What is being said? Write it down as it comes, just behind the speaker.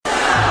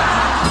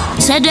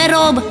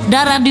CDRom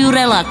na Radiu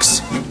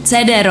Relax.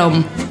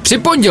 CDRom. Při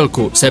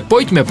pondělku se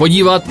pojďme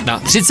podívat na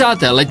 30.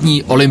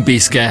 letní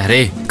olympijské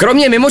hry.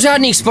 Kromě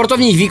mimořádných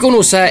sportovních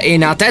výkonů se i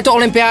na této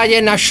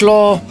olympiádě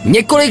našlo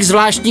několik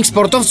zvláštních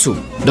sportovců.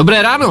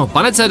 Dobré ráno,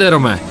 pane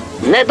CDRome.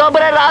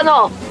 Nedobré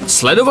ráno.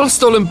 Sledoval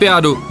jste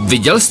olympiádu?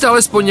 Viděl jste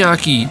alespoň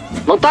nějaký?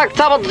 No tak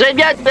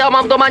samozřejmě, já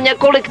mám doma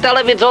několik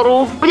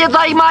televizorů. Mě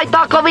zajímají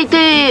takový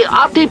ty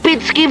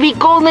atypický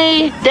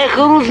výkony těch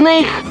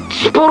různých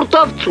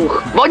sportovců.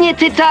 Oni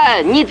sice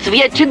nic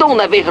většinou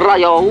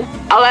nevyhrajou,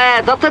 ale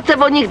zase se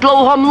o nich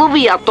dlouho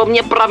mluví a to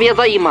mě právě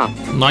zajímá.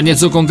 No a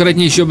něco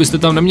konkrétnějšího byste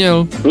tam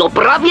neměl? No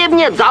právě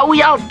mě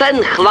zaujal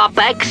ten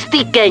chlapek z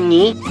ty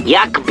Keni,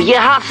 jak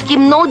běhá s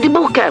tím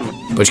notebookem.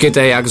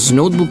 Počkejte, jak s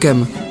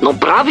notebookem? No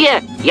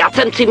právě, já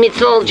jsem si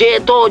myslel, že je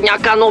to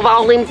nějaká nová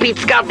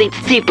olympijská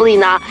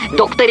disciplína,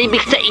 do které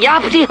bych se i já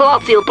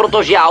přihlásil,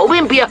 protože já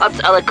umím běhat s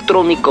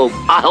elektronikou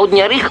a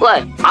hodně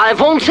rychle. Ale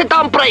on se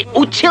tam prej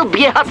učil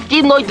běhat s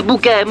tím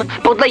notebookem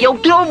podle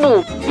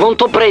YouTube. On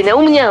to prej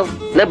neuměl,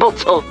 nebo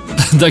co?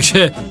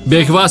 Takže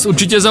běh vás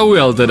určitě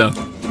zaujal teda.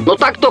 No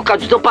tak to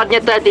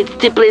každopádně té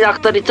disciplína,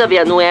 který se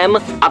věnujem.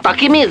 A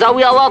taky mi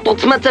zaujala, to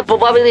jsme se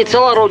pobavili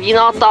celá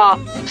rodina, ta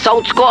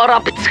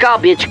saudsko-arabská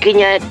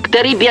běčkyně,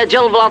 který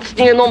běžel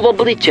vlastně jenom v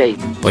obličej.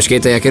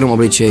 Počkejte, jak jenom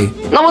obličej?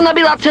 No ona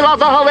byla celá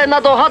zahalena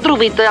do hadru,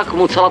 víte, jak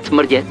musela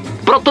smrdět.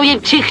 Proto ji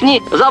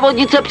všichni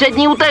závodnice před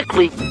ní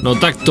utekli. No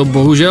tak to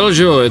bohužel,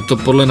 že jo, je to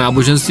podle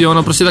náboženství,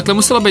 ona prostě takhle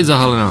musela být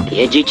zahalená.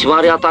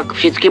 Ježišmarja, tak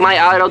všichni mají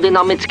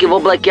aerodynamické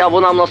obleky a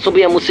ona na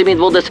sobě musí mít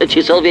o 10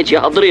 čísel větší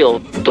hadry, jo.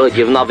 To je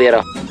divná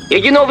věra.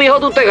 Jedinou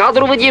výhodu těch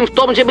hadrů vidím v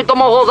tom, že by to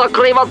mohlo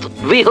zakrývat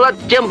výhled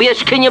těm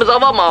běžkyním za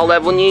vama, ale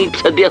oni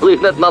předběhli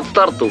hned na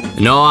startu.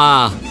 No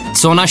a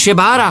co naše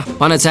Bára,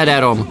 pane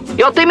CDRom?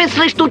 Jo, ty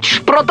myslíš tu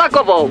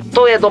Šprotakovou,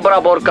 to je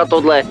dobrá borka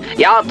tohle.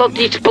 Já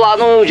totiž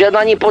plánuju, že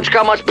na ní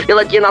počkám, až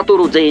přiletí na tu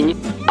Rudzyň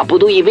a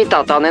budu jí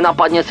vítat a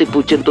nenapadně si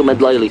půjčím tu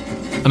medaili.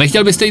 A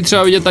nechtěl byste ji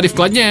třeba vidět tady v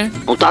Kladně?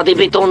 No tady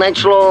by to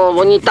nešlo,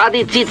 oni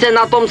tady sice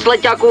na tom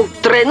sleťaku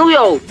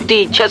trénujou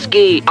ty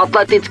český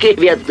atletický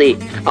hvězdy,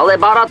 ale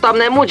Bára tam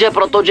nemůže,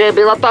 protože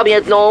byla tam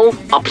jednou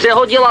a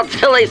přehodila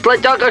celý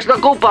sleťák až na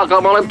koupák a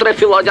malem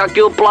trefila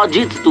nějakého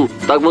pladžistu,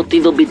 tak od té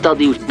doby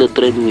tady už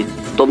netrénuje,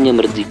 to mě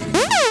mrzí.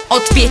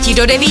 Od 5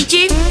 do 9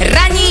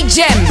 ranní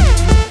džem.